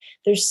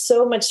there's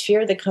so much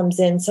fear that comes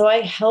in. So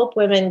I help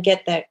women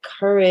get that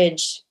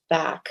courage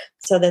back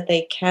so that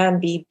they can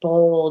be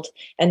bold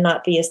and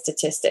not be a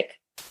statistic.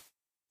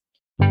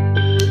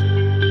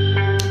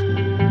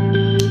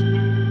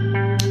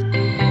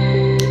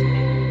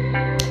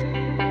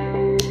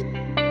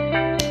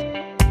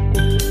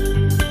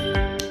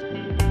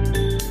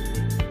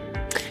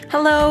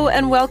 Hello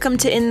and welcome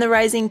to In the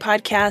Rising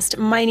podcast.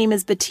 My name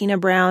is Bettina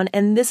Brown,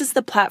 and this is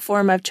the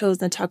platform I've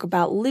chosen to talk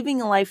about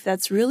living a life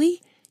that's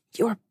really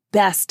your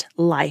best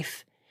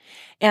life.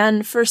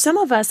 And for some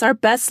of us, our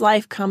best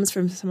life comes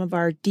from some of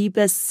our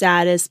deepest,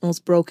 saddest,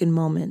 most broken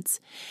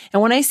moments.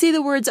 And when I say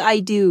the words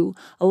I do,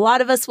 a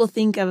lot of us will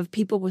think of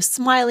people with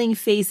smiling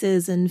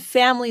faces and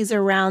families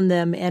around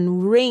them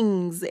and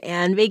rings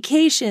and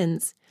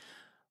vacations.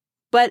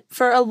 But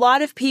for a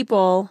lot of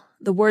people,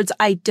 the words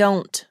I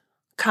don't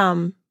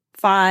come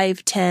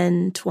 5,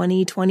 10,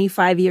 20,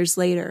 25 years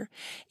later.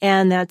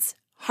 And that's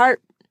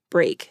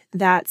heartbreak,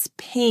 that's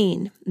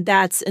pain,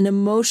 that's an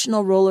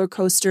emotional roller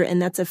coaster, and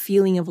that's a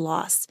feeling of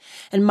loss.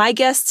 And my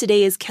guest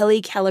today is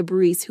Kelly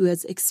Calabrese, who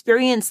has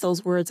experienced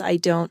those words, I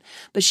don't,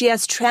 but she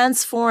has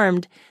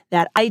transformed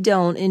that I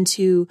don't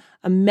into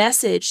a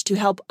message to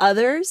help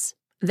others,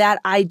 that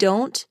I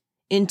don't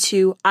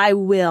into I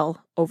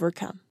will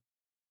overcome.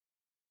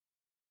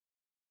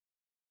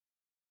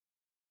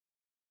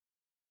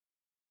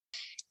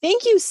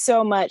 Thank you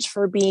so much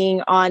for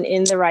being on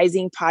In the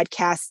Rising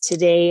podcast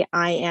today.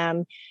 I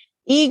am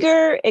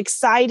eager,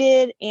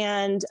 excited,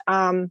 and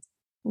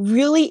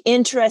really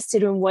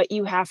interested in what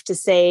you have to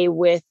say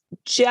with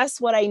just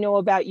what I know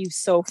about you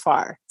so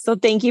far. So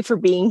thank you for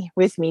being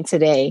with me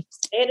today.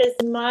 It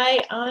is my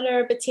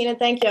honor, Bettina.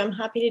 Thank you. I'm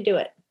happy to do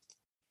it.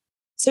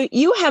 So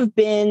you have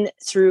been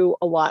through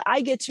a lot.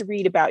 I get to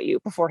read about you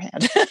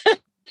beforehand.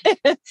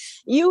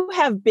 You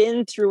have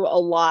been through a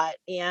lot.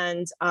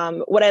 And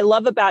what I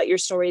love about your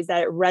story is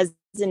that it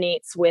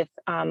resonates with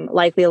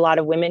likely a lot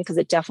of women, because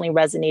it definitely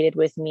resonated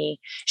with me.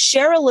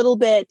 Share a little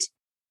bit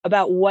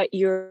about what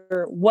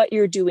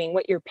you're doing,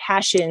 what your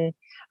passion,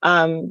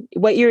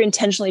 what you're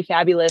intentionally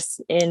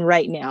fabulous in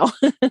right now.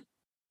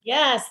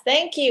 Yes,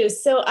 thank you.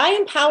 So I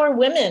empower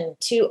women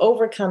to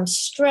overcome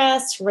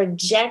stress,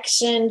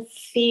 rejection,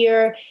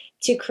 fear,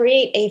 to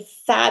create a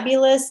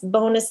fabulous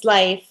bonus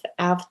life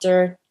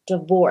after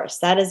divorce.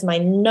 That is my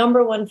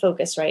number one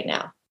focus right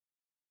now.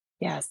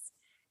 Yes.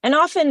 And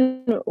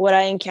often what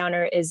I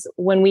encounter is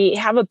when we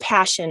have a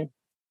passion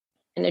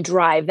and a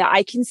drive that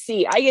I can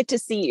see, I get to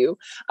see you.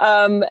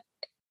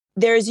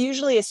 There's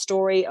usually a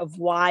story of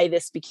why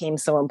this became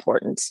so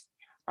important.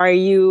 Are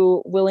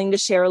you willing to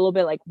share a little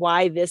bit like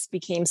why this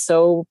became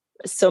so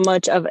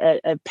much of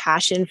a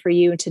passion for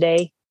you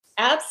today?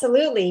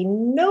 Absolutely.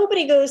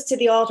 Nobody goes to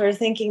the altar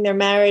thinking their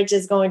marriage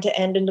is going to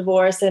end in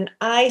divorce. And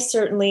I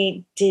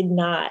certainly did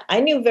not.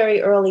 I knew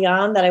very early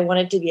on that I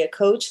wanted to be a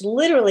coach,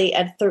 literally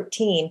at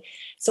 13.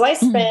 So I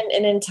spent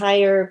an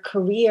entire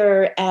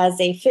career as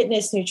a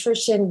fitness,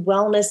 nutrition,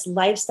 wellness,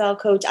 lifestyle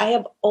coach. I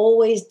have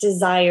always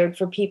desired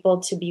for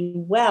people to be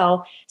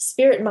well,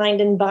 spirit, mind,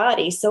 and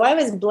body. So I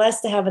was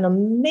blessed to have an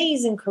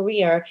amazing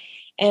career.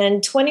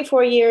 And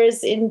 24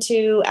 years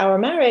into our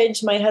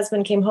marriage, my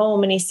husband came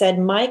home and he said,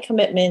 my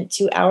commitment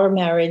to our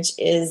marriage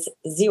is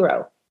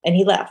 0. And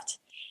he left.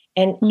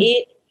 And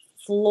it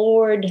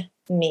floored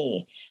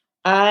me.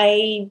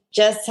 I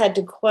just had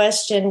to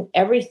question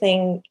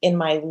everything in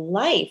my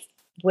life,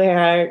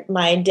 where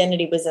my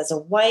identity was as a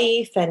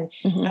wife and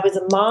I was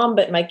a mom,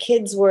 but my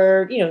kids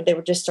were, they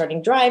were just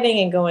starting driving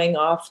and going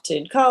off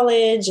to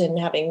college and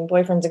having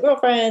boyfriends and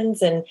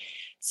girlfriends. And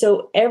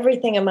so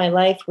everything in my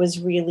life was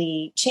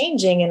really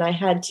changing and I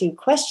had to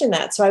question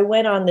that. So I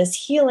went on this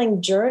healing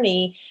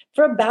journey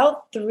for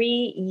about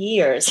 3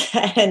 years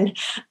and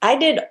I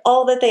did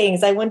all the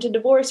things. I went to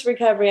divorce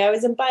recovery. I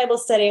was in Bible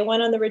study. I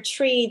went on the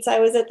retreats. I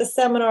was at the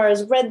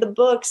seminars, read the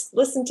books,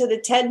 listened to the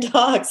TED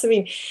Talks.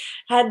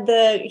 Had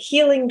the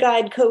healing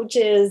guide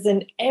coaches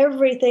and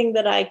everything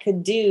that I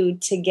could do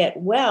to get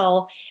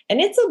well.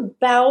 And it's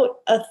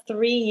about a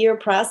 3-year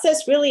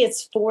process. Really,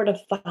 it's 4 to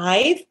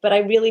 5, but I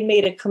really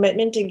made a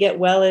commitment to get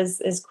well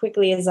as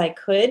quickly as I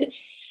could.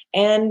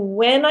 And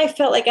when I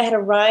felt like I had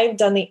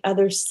arrived on the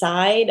other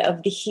side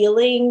of the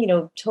healing,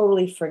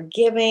 totally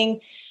forgiving,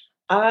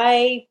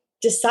 I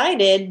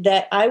decided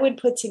that I would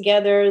put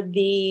together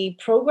the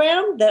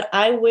program that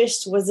I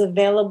wished was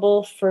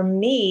available for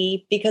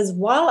me, because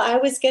while I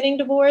was getting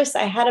divorced,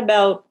 I had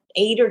about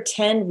 8 or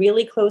 10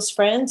 really close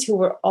friends who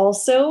were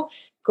also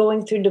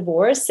going through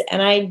divorce.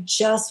 And I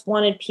just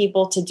wanted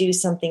people to do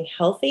something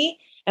healthy.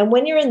 And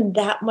when you're in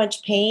that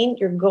much pain,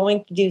 you're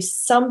going to do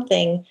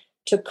something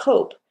to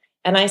cope.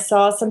 And I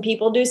saw some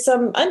people do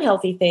some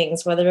unhealthy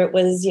things, whether it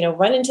was,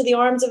 run into the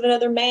arms of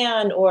another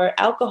man or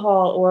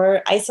alcohol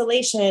or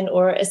isolation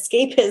or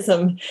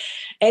escapism.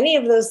 Any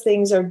of those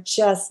things are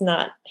just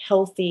not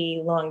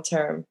healthy long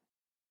term.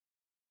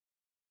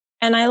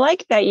 And I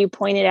like that you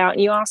pointed out,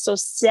 and you also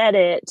said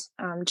it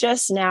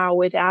just now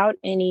without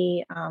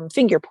any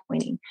finger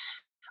pointing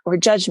or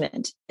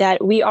judgment,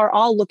 that we are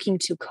all looking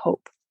to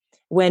cope.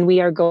 when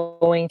we are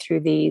going through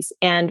these,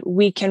 and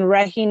we can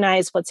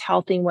recognize what's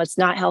healthy and what's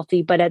not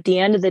healthy. But at the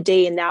end of the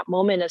day, in that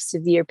moment of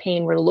severe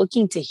pain, we're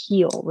looking to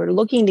heal. We're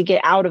looking to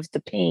get out of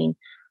the pain,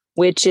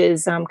 which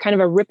is kind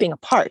of a ripping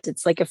apart.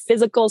 It's like a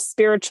physical,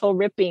 spiritual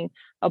ripping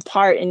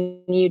apart.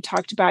 And you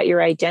talked about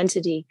your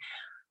identity.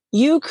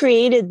 You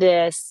created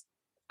this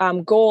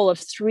goal of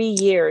 3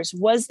 years.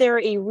 Was there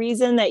a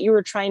reason that you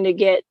were trying to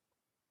get?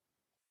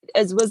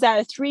 Was that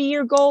a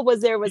 3-year goal?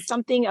 Was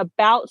something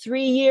about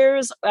 3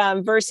 years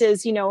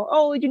versus,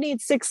 oh, you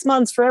need 6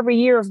 months for every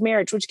year of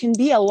marriage, which can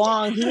be a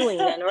long healing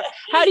then? Or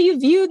how do you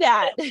view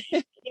that?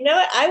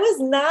 I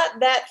was not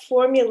that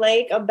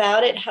formulaic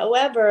about it.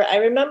 However, I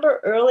remember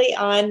early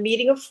on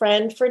meeting a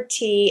friend for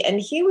tea,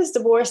 and he was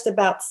divorced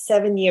about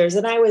 7 years,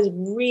 and I was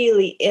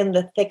really in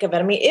the thick of it.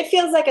 I mean, it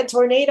feels like a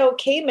tornado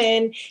came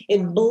in,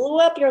 it blew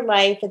up your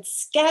life, it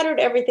scattered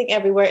everything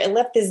everywhere, it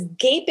left this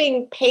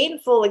gaping,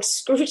 painful,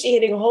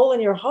 excruciating hole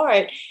in your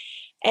heart.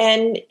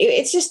 And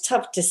it's just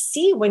tough to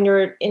see when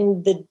you're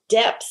in the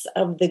depths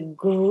of the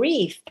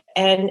grief,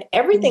 and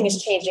everything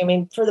is changing. I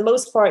mean, for the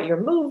most part, you're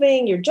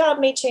moving, your job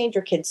may change,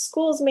 your kids'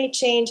 schools may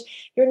change.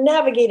 You're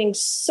navigating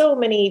so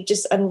many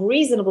just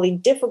unreasonably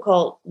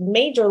difficult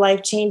major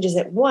life changes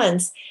at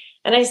once.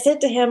 And I said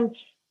to him,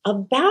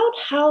 about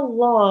how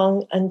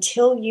long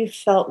until you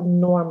felt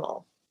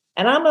normal?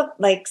 And I'm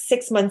like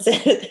 6 months in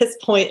at this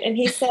point. And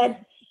he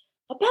said,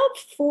 about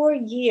 4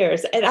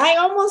 years. And I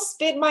almost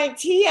spit my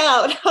tea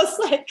out. I was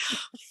like,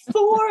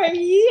 4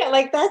 years?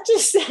 Like, that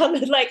just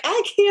sounded like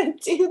I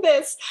can't do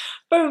this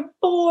for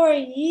 4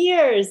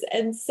 years.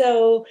 And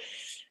so,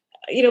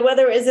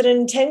 whether is it an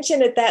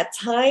intention at that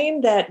time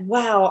that,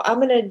 wow,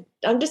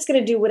 I'm just going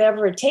to do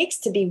whatever it takes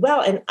to be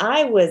well. And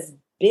I was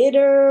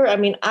bitter. I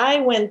mean, I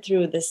went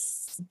through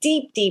this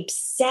deep, deep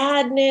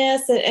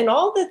sadness and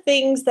all the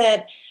things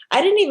that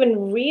I didn't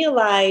even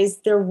realize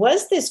there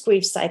was this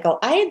grief cycle.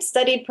 I had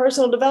studied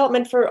personal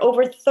development for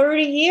over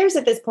 30 years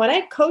at this point. I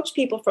had coached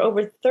people for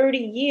over 30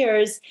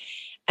 years,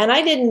 and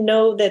I didn't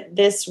know that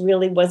this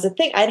really was a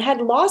thing. I'd had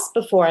loss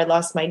before. I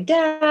lost my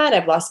dad.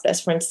 I've lost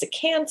best friends to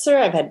cancer.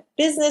 I've had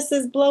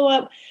businesses blow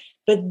up.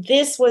 But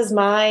this was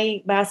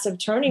my massive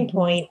turning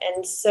point.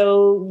 And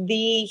so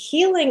the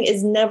healing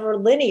is never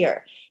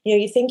linear.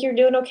 You think you're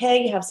doing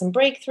okay, you have some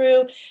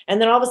breakthrough,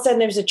 and then all of a sudden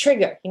there's a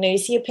trigger. You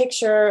see a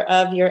picture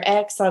of your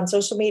ex on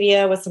social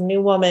media with some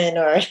new woman,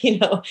 or, he,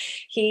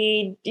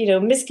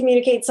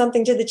 miscommunicates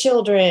something to the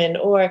children,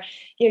 or,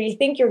 you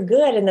think you're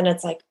good. And then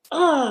it's like,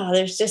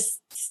 there's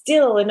just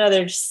still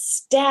another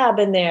stab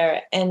in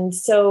there. And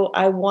so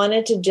I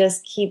wanted to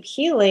just keep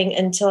healing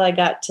until I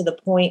got to the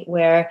point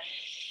where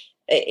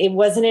it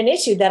wasn't an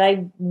issue, that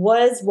I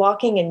was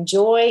walking in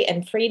joy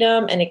and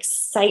freedom and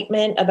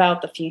excitement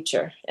about the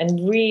future,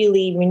 and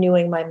really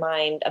renewing my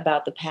mind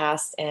about the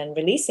past and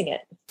releasing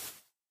it.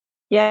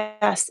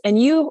 Yes.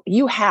 And you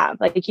have,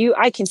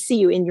 I can see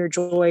you in your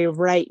joy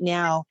right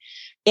now.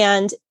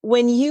 And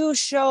when you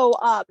show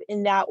up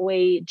in that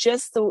way,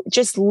 just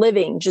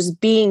living, just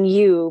being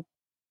you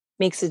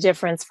makes a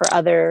difference for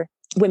other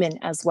women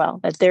as well,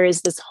 that there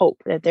is this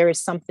hope, that there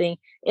is something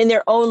in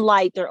their own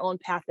light, their own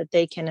path that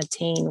they can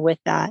attain with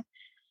that.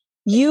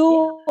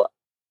 You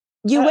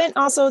went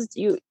also,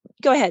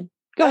 go ahead.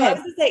 I was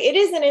going to say, it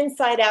is an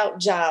inside out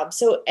job.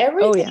 So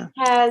everything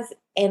has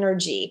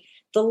energy.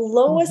 The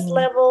lowest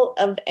level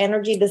of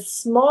energy, the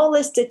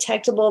smallest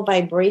detectable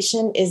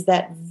vibration, is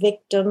that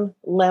victim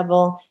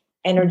level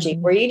energy,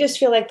 where you just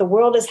feel like the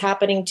world is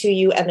happening to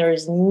you and there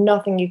is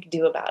nothing you can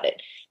do about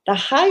it. The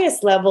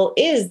highest level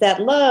is that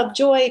love,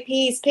 joy,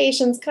 peace,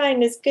 patience,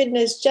 kindness,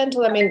 goodness,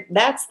 gentle. I mean,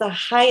 that's the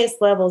highest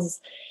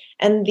levels.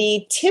 And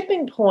the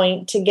tipping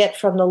point to get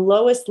from the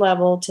lowest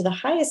level to the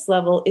highest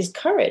level is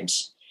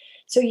courage.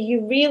 So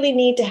you really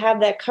need to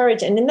have that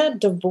courage. And in that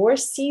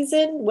divorce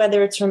season,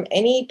 whether it's from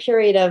any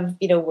period of,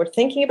 we're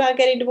thinking about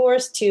getting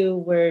divorced to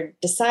we're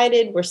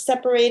decided, we're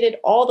separated,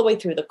 all the way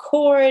through the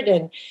court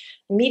and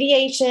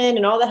mediation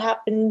and all that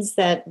happens,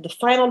 that the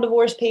final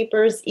divorce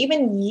papers,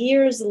 even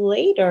years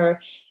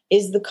later,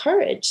 is the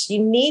courage. You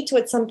need to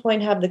at some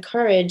point have the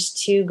courage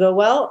to go,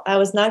 well, I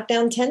was knocked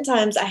down 10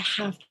 times. I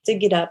have to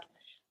get up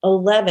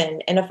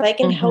 11. And if I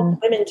can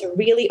help women to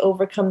really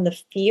overcome the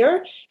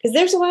fear, because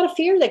there's a lot of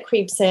fear that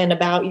creeps in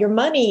about your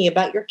money,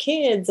 about your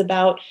kids,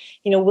 about,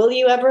 will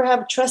you ever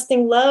have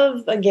trusting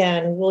love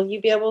again? Will you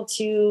be able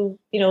to,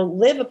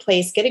 live a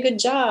place, get a good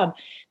job?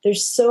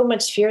 There's so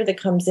much fear that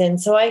comes in.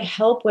 So I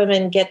help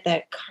women get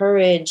that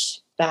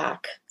courage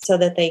back so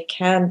that they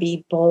can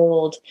be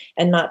bold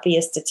and not be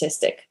a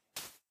statistic.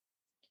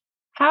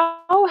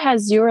 How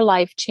has your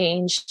life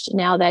changed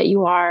now that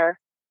you are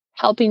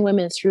helping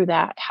women through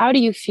that? How do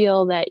you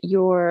feel that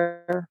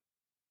your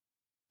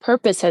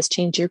purpose has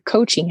changed, your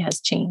coaching has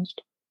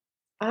changed?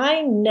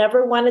 I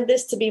never wanted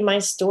this to be my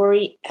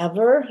story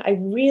ever. I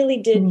really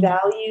did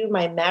value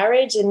my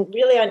marriage, and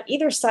really on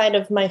either side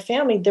of my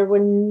family, there were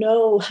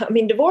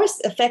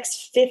divorce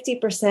affects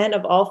 50%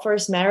 of all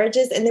first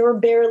marriages, and there were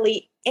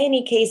barely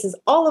any cases.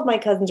 All of my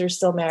cousins are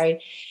still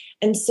married.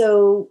 And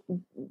so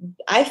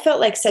I felt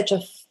like such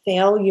a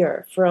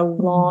failure for a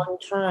long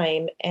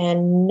time.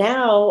 And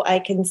now I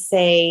can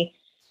say,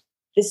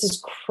 this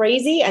is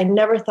crazy. I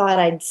never thought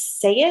I'd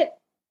say it,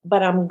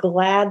 but I'm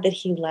glad that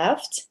he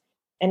left.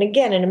 And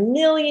again, in a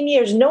million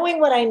years, knowing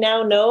what I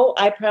now know,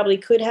 I probably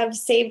could have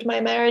saved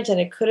my marriage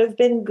and it could have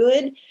been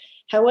good.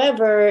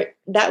 However,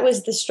 that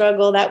was the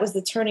struggle. That was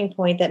the turning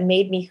point that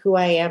made me who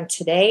I am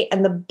today.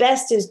 And the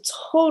best is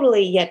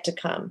totally yet to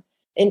come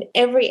in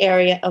every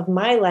area of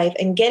my life.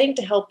 And getting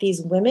to help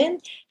these women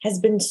has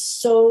been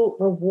so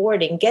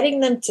rewarding,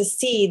 getting them to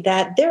see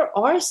that there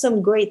are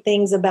some great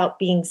things about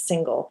being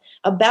single,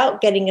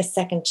 about getting a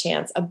second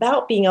chance,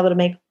 about being able to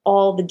make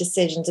all the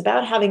decisions,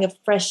 about having a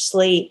fresh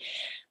slate.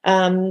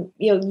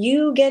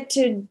 You get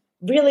to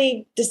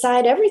really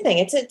decide everything.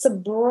 It's a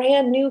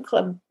brand new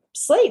club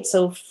slate.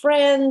 So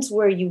friends,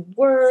 where you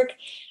work,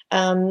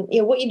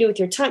 what you do with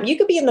your time. You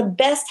could be in the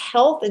best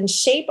health and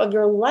shape of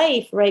your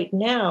life right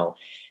now.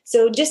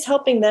 So just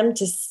helping them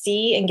to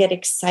see and get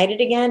excited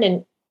again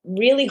and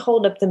really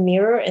hold up the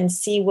mirror and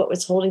see what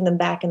was holding them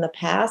back in the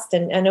past.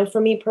 And I know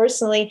for me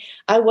personally,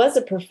 I was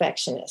a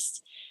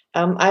perfectionist.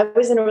 I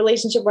was in a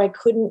relationship where I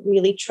couldn't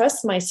really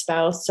trust my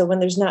spouse. So when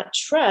there's not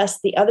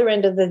trust, the other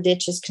end of the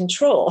ditch is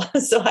control.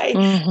 So I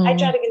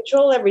try to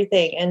control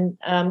everything.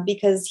 And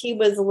because he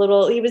was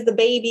the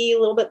baby, a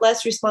little bit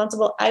less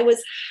responsible, I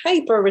was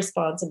hyper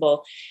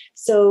responsible.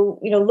 So,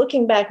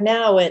 looking back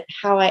now at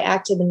how I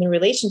acted in the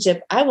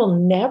relationship, I will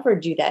never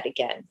do that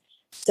again.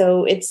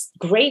 So it's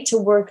great to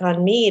work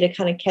on me to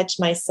kind of catch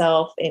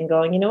myself in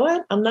going, you know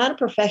what? I'm not a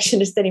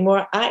perfectionist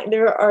anymore.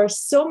 There are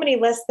so many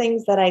less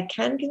things that I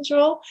can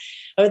control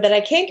or that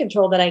I can't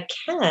control that I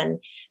can.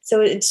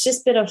 So it's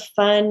just been a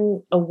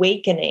fun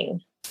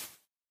awakening.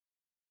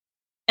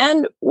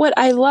 And what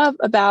I love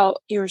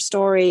about your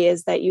story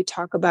is that you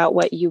talk about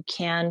what you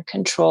can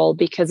control,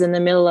 because in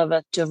the middle of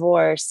a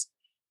divorce,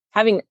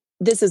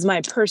 this is my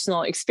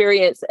personal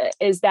experience,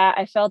 is that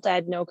I felt I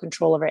had no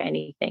control over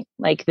anything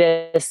like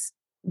this.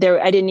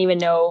 I didn't even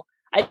know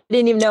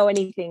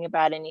anything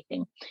about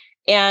anything.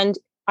 And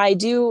I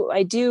do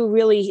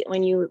really,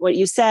 what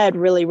you said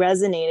really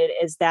resonated,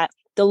 is that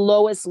the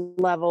lowest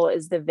level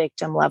is the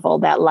victim level,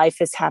 that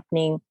life is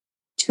happening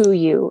to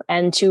you,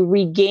 and to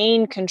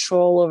regain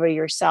control over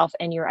yourself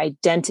and your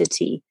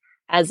identity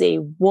as a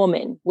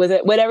woman, with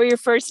whatever your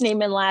first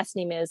name and last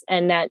name is,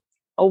 and that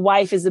a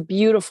wife is a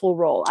beautiful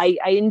role. I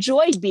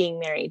enjoyed being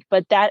married,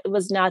 but that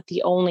was not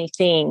the only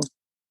thing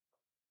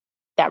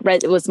that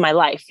was my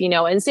life,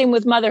 and same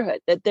with motherhood,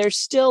 that there's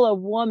still a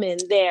woman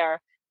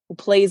there who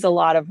plays a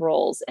lot of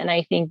roles. And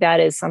I think that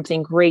is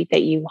something great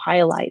that you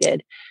highlighted,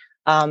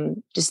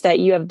 just that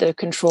you have the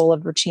control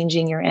over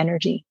changing your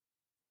energy.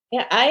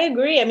 Yeah, I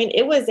agree. I mean,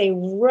 it was a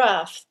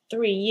rough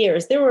 3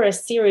 years. There were a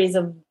series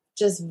of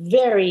just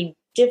very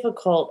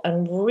difficult,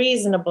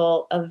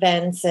 unreasonable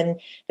events. And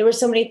there were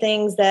so many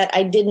things that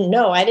I didn't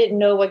know. I didn't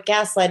know what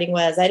gaslighting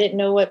was. I didn't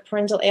know what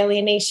parental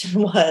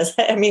alienation was.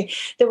 I mean,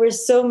 there were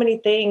so many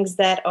things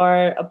that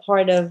are a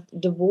part of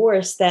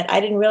divorce that I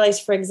didn't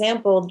realize. For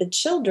example, the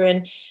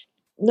children,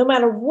 no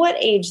matter what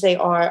age they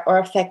are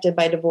affected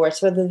by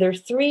divorce, whether they're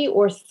 3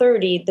 or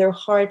 30, their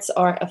hearts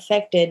are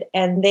affected,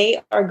 and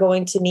they are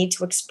going to need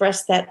to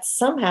express that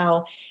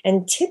somehow.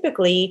 And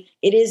typically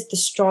it is the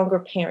stronger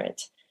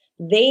parent.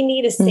 They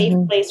need a safe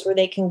place where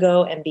they can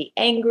go and be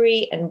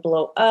angry and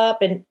blow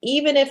up. And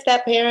even if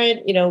that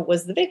parent,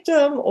 was the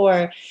victim,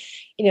 or,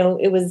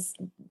 it was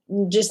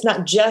just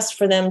not just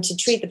for them to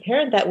treat the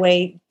parent that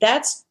way,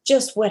 that's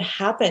just what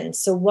happens.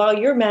 So while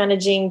you're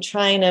managing,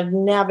 trying to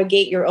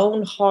navigate your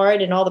own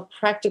heart and all the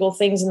practical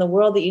things in the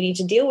world that you need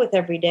to deal with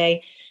every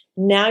day,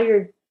 now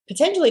you're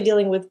potentially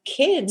dealing with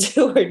kids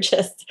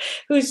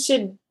who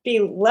should be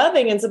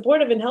loving and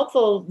supportive and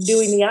helpful,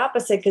 doing the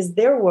opposite because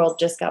their world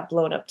just got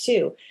blown up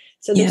too.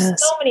 So there's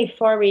so many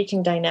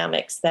far-reaching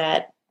dynamics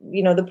that,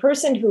 the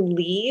person who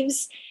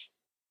leaves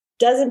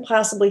doesn't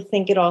possibly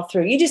think it all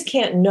through. You just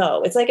can't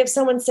know. It's like if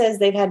someone says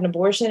they've had an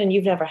abortion and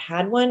you've never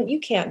had one, you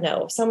can't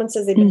know. If someone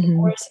says they've been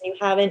divorced and you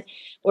haven't,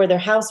 or their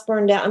house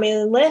burned down, I mean,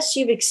 unless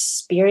you've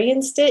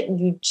experienced it,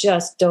 you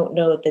just don't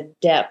know the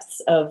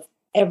depths of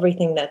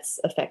everything that's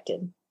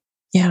affected.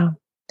 Yeah.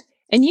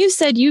 And you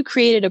said you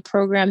created a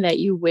program that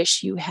you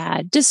wish you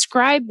had.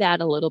 Describe that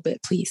a little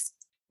bit, please.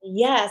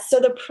 Yes.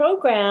 So the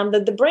program,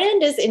 the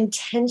brand is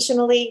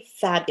intentionally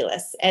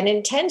fabulous, and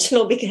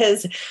intentional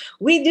because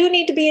we do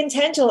need to be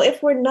intentional.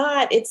 If we're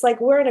not, it's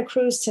like we're in a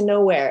cruise to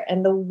nowhere,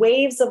 and the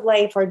waves of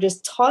life are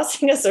just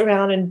tossing us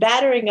around and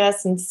battering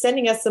us and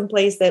sending us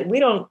someplace that we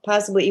don't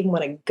possibly even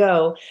want to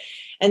go.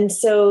 And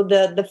so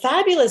the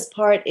fabulous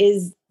part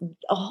is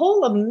a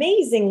whole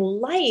amazing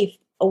life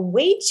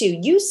awaits you.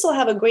 You still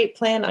have a great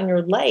plan on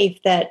your life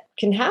that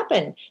can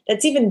happen.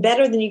 That's even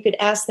better than you could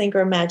ask, think,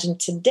 or imagine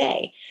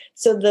today.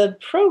 So the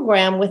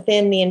program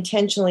within the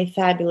Intentionally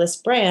Fabulous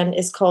brand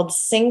is called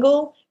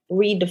Single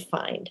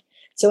Redefined.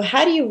 So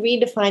how do you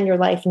redefine your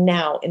life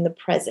now in the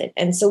present?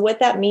 And so what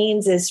that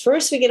means is,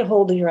 first we get a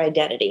hold of your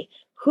identity.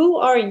 Who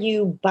are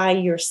you by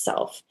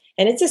yourself?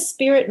 And it's a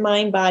spirit,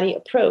 mind, body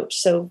approach.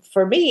 So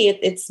for me,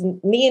 it's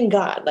me and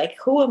God. Like,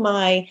 who am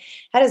I?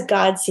 How does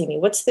God see me?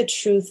 What's the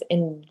truth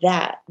in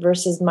that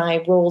versus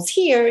my roles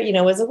here,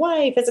 as a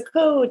wife, as a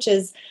coach,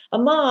 as a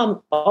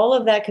mom? All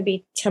of that could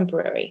be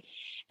temporary.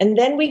 And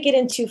then we get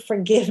into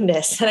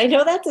forgiveness. And I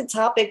know that's a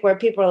topic where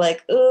people are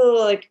like,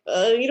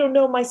 you don't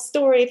know my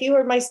story. If you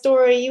heard my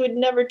story, you would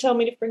never tell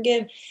me to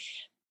forgive.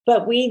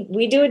 But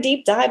we do a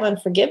deep dive on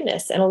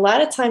forgiveness. And a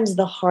lot of times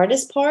the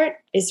hardest part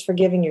is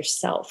forgiving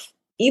yourself,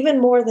 even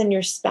more than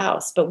your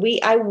spouse. But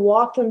I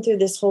walk them through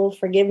this whole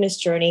forgiveness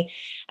journey.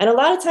 And a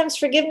lot of times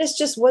forgiveness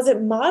just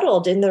wasn't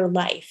modeled in their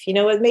life.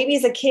 Maybe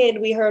as a kid,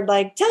 we heard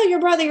like, tell your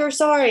brother you're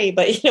sorry.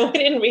 But, we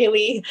didn't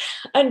really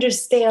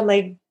understand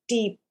like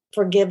deep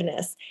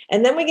forgiveness.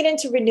 And then we get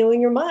into renewing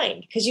your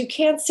mind, because you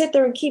can't sit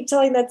there and keep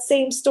telling that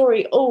same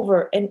story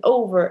over and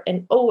over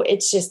and over.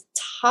 It's just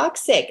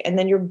toxic. And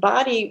then your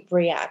body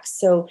reacts.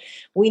 So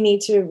we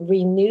need to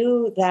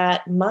renew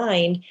that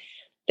mind.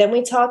 Then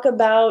we talk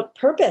about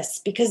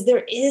purpose, because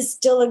there is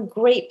still a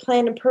great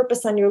plan and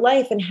purpose on your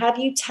life. And have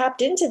you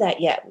tapped into that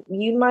yet?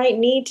 You might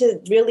need to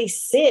really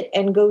sit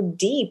and go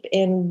deep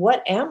in,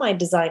 what am I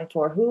designed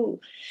for? Who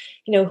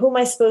am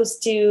I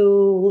supposed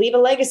to leave a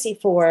legacy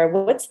for?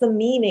 What's the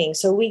meaning?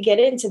 So we get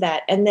into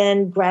that. And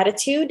then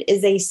gratitude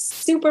is a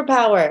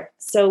superpower.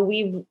 So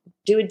we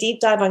do a deep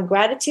dive on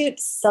gratitude,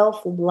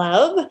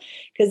 self-love,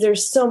 because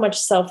there's so much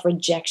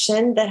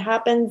self-rejection that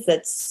happens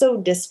that's so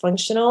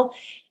dysfunctional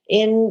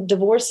in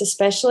divorce,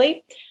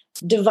 especially.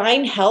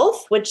 Divine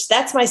health, which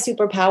that's my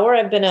superpower.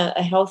 I've been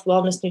a health,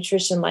 wellness,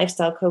 nutrition,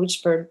 lifestyle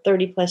coach for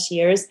 30 plus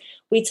years.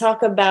 We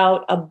talk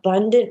about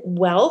abundant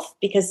wealth,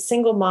 because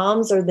single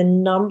moms are the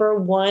number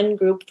one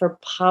group for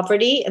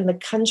poverty in the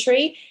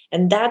country.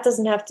 And that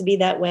doesn't have to be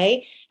that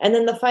way. And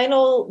then the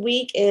final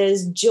week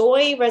is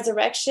joy,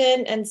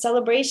 resurrection, and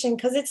celebration,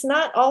 because it's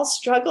not all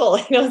struggle.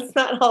 It's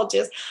not all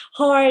just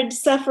hard,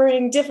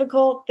 suffering,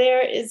 difficult.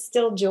 There is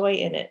still joy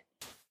in it.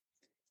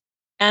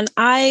 And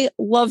I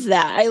love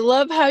that. I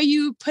love how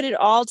you put it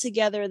all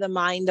together, the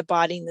mind, the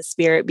body, and the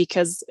spirit,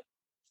 because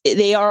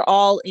they are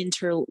all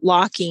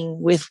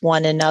interlocking with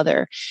one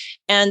another.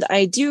 And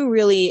I do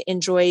really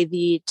enjoy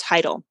the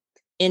title,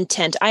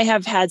 Intent. I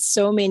have had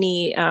so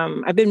many,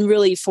 I've been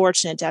really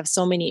fortunate to have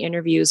so many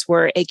interviews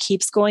where it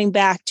keeps going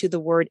back to the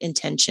word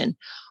intention.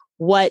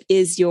 What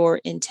is your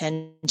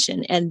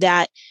intention? And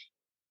that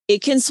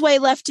it can sway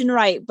left and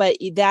right, but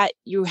that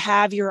you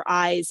have your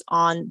eyes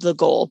on the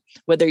goal,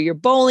 whether you're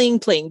bowling,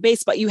 playing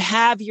baseball, you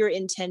have your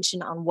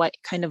intention on what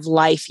kind of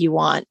life you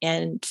want.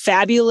 And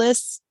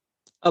fabulous,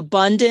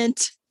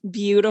 abundant,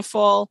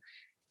 beautiful,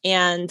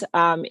 and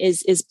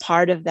is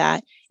part of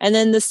that. And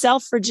then the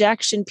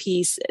self-rejection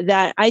piece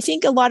that I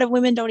think a lot of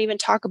women don't even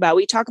talk about.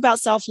 We talk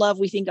about self-love,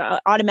 we think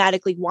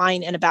automatically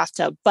wine and a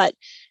bathtub, but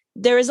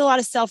there is a lot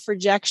of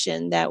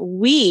self-rejection that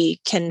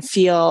we can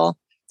feel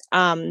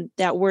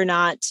that we're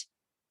not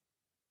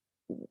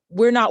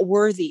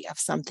worthy of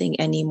something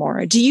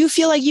anymore. Do you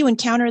feel like you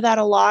encounter that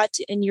a lot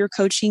in your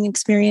coaching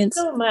experience?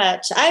 So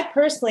much. I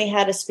personally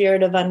had a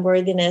spirit of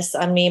unworthiness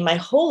on me my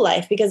whole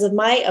life because of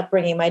my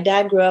upbringing. My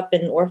dad grew up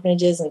in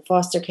orphanages and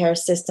foster care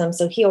systems,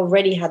 so he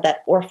already had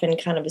that orphan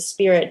kind of a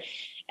spirit.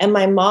 And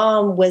my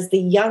mom was the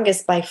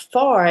youngest by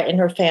far in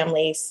her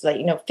family. So,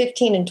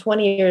 15 and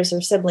 20 years,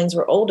 her siblings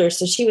were older.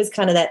 So she was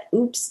kind of that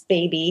oops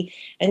baby.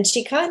 And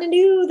she kind of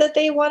knew that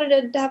they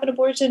wanted to have an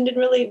abortion, didn't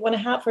really want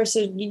to have her.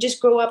 So you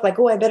just grow up like,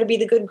 oh, I better be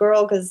the good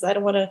girl because I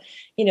don't want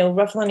to,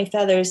 ruffle any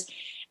feathers.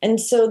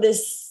 And so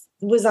this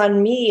was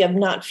on me of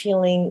not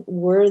feeling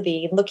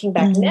worthy. Looking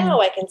back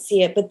now, I can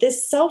see it. But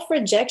this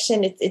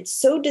self-rejection, it's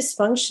so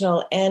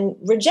dysfunctional. And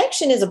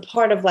rejection is a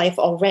part of life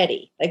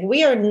already. Like,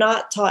 we are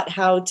not taught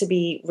how to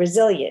be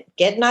resilient.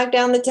 Get knocked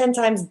down the 10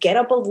 times, get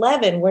up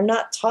 11. We're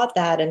not taught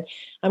that. And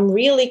I'm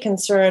really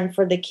concerned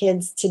for the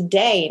kids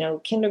today,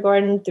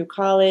 kindergarten through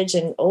college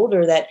and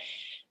older, that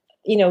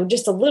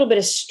just a little bit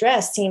of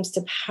stress seems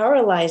to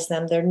paralyze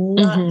them. They're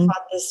not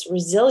taught this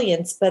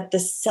resilience, but the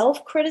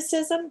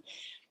self-criticism.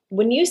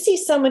 When you see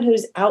someone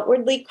who's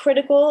outwardly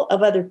critical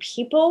of other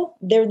people,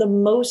 they're the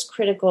most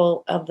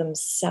critical of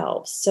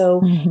themselves.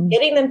 So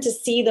getting them to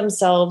see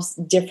themselves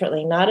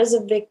differently, not as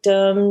a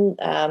victim,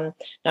 not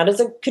as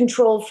a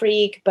control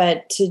freak,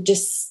 but to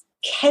just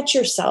catch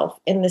yourself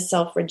in the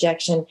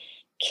self-rejection,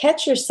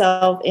 catch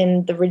yourself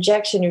in the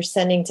rejection you're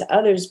sending to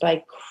others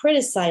by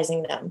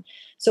criticizing them.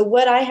 So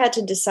what I had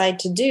to decide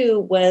to do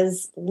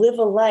was live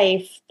a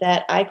life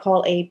that I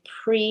call a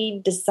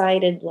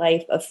pre-decided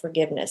life of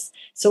forgiveness.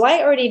 So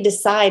I already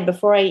decide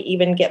before I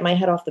even get my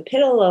head off the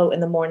pillow in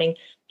the morning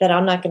that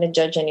I'm not going to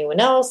judge anyone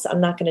else. I'm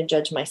not going to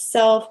judge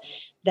myself,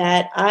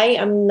 that I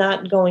am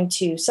not going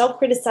to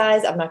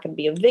self-criticize. I'm not going to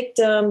be a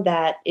victim,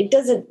 that it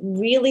doesn't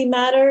really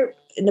matter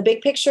in the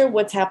big picture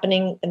what's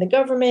happening in the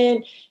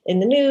government, in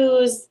the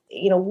news,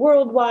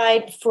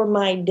 worldwide for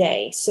my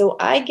day. So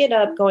I get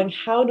up going,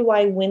 how do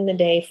I win the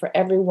day for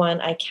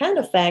everyone I can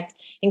affect,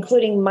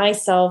 including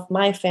myself,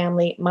 my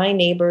family, my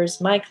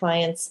neighbors, my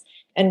clients,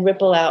 and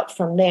ripple out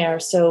from there.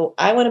 So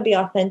I want to be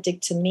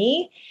authentic to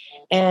me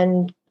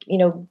and,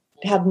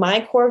 have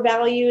my core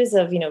values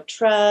of,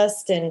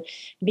 trust and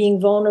being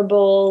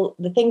vulnerable,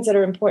 the things that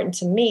are important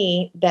to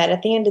me, that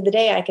at the end of the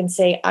day, I can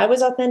say I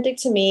was authentic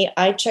to me.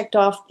 I checked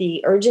off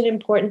the urgent,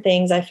 important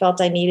things I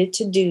felt I needed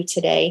to do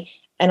today.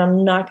 And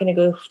I'm not going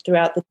to go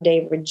throughout the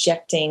day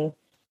rejecting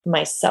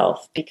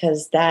myself,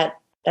 because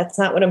that's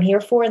not what I'm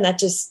here for. And that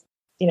just,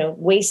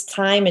 wastes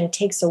time and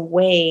takes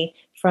away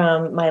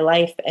from my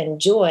life and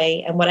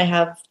joy and what I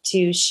have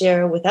to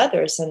share with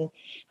others. And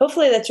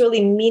hopefully that's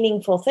really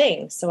meaningful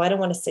things. So I don't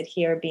want to sit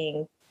here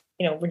being,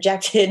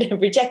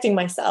 rejecting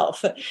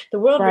myself. The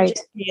world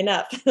rejects me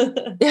enough.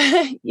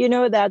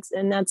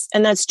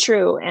 That's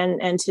true.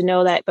 And to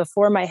know that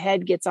before my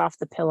head gets off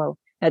the pillow,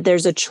 that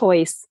there's a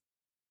choice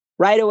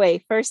right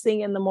away, first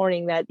thing in the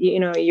morning, that,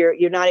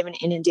 you're not even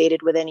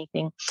inundated with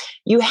anything.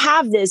 You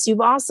have this,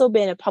 you've also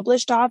been a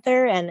published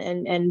author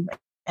and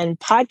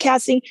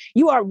podcasting.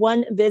 You are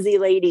one busy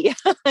lady.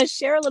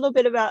 Share a little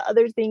bit about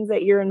other things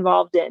that you're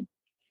involved in.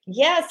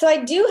 Yeah, so I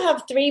do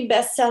have 3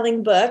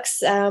 best-selling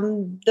books.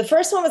 The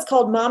first one was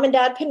called Mom and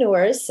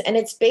Dadpreneurs, and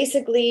it's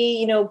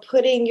basically,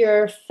 putting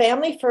your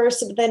family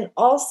first, but then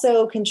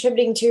also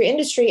contributing to your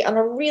industry on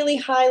a really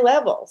high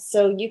level.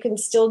 So you can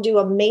still do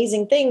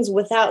amazing things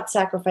without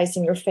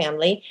sacrificing your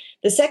family.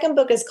 The second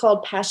book is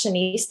called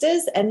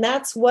Passionistas, and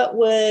that's what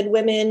would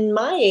women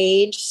my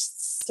age,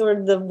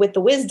 sort of with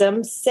the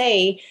wisdom,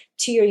 say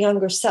to your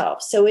younger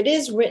self. So it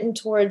is written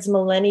towards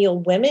millennial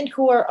women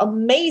who are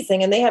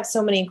amazing, and they have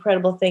so many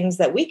incredible things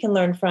that we can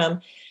learn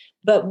from.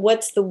 But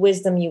what's the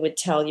wisdom you would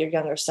tell your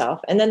younger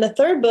self? And then the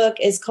third book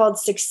is called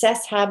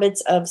Success Habits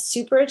of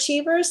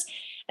Superachievers.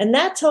 And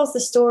that tells the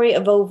story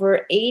of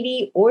over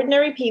 80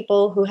 ordinary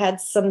people who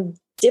had some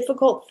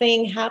difficult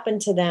thing happen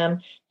to them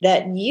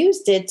that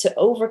used it to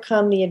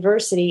overcome the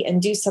adversity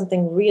and do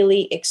something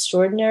really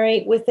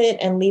extraordinary with it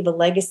and leave a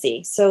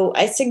legacy. So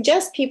I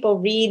suggest people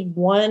read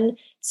one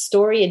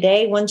story a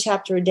day, one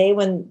chapter a day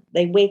when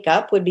they wake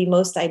up would be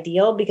most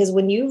ideal, because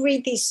when you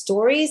read these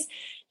stories,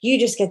 you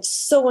just get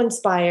so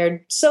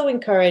inspired, so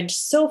encouraged,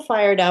 so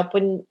fired up.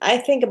 When I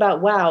think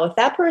about, wow, if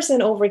that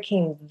person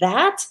overcame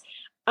that,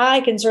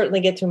 I can certainly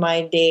get through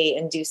my day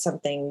and do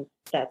something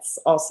that's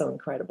also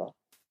incredible.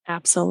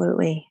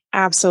 Absolutely.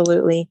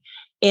 Absolutely.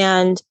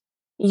 And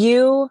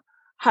you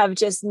have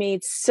just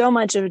made so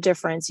much of a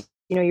difference.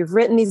 You've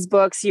written these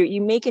books, you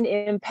make an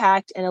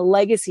impact and a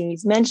legacy.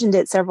 You've mentioned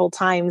it several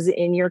times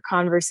in your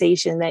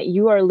conversation that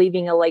you are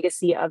leaving a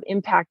legacy of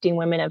impacting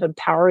women, of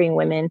empowering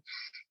women.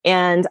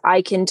 And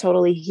I can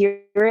totally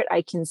hear it.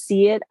 I can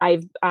see it.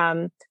 I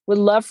would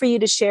love for you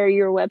to share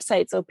your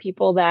website so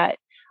people that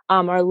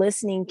are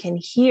listening can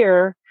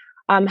hear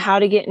how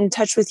to get in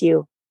touch with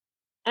you.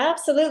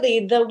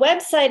 Absolutely. The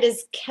website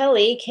is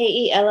Kelly,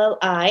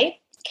 Kelli,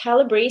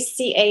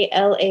 Calabrese,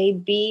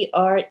 CALABRESE.com.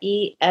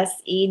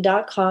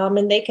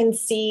 And they can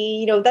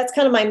see, that's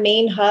kind of my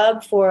main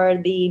hub for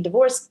the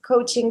divorce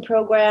coaching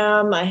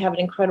program. I have an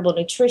incredible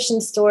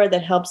nutrition store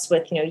that helps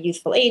with,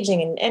 youthful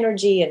aging and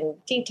energy and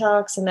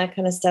detox, and that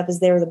kind of stuff is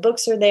there. The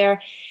books are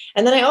there.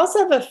 And then I also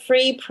have a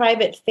free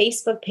private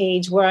Facebook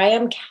page where I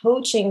am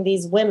coaching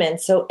these women.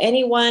 So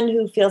anyone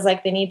who feels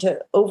like they need to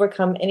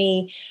overcome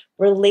any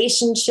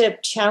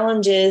relationship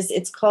challenges,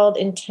 it's called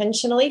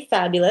Intentionally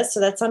Fabulous. So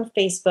that's on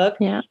Facebook.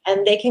 Yeah.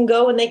 And they can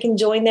go and they can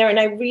join there. And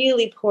I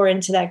really pour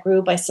into that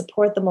group. I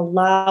support them a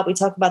lot. We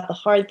talk about the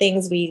hard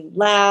things. We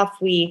laugh.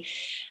 We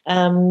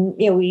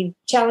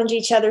challenge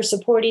each other,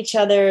 support each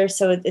other.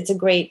 So it's a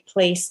great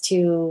place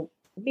to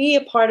be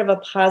a part of a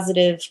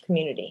positive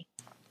community.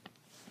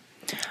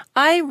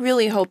 I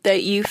really hope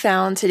that you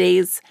found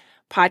today's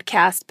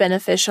podcast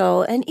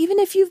beneficial. And even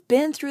if you've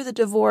been through the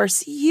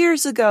divorce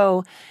years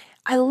ago,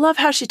 I love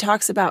how she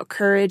talks about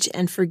courage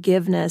and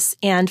forgiveness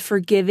and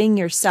forgiving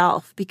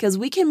yourself, because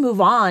we can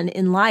move on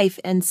in life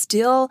and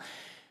still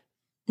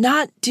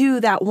not do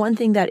that one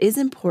thing that is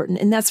important,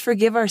 and that's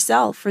forgive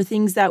ourselves for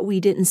things that we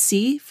didn't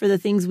see, for the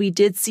things we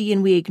did see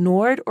and we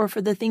ignored, or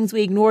for the things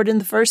we ignored in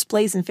the first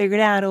place and figured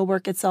out it'll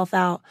work itself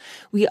out.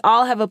 We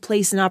all have a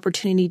place and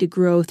opportunity to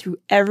grow through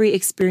every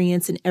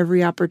experience and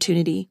every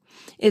opportunity.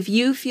 If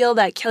you feel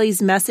that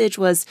Kelly's message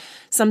was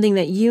something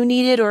that you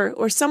needed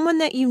or someone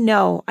that you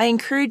know, I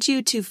encourage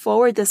you to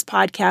forward this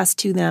podcast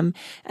to them.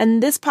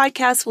 And this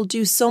podcast will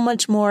do so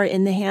much more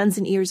in the hands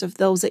and ears of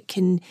those that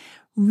can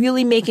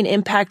really make an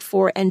impact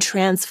for and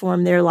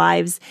transform their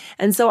lives.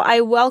 And so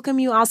I welcome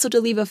you also to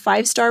leave a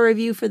 5-star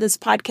review for this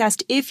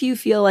podcast if you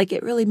feel like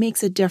it really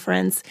makes a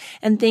difference.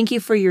 And thank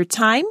you for your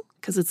time,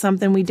 because it's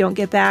something we don't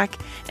get back.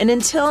 And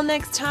until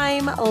next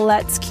time,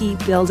 let's keep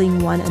building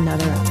one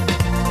another up.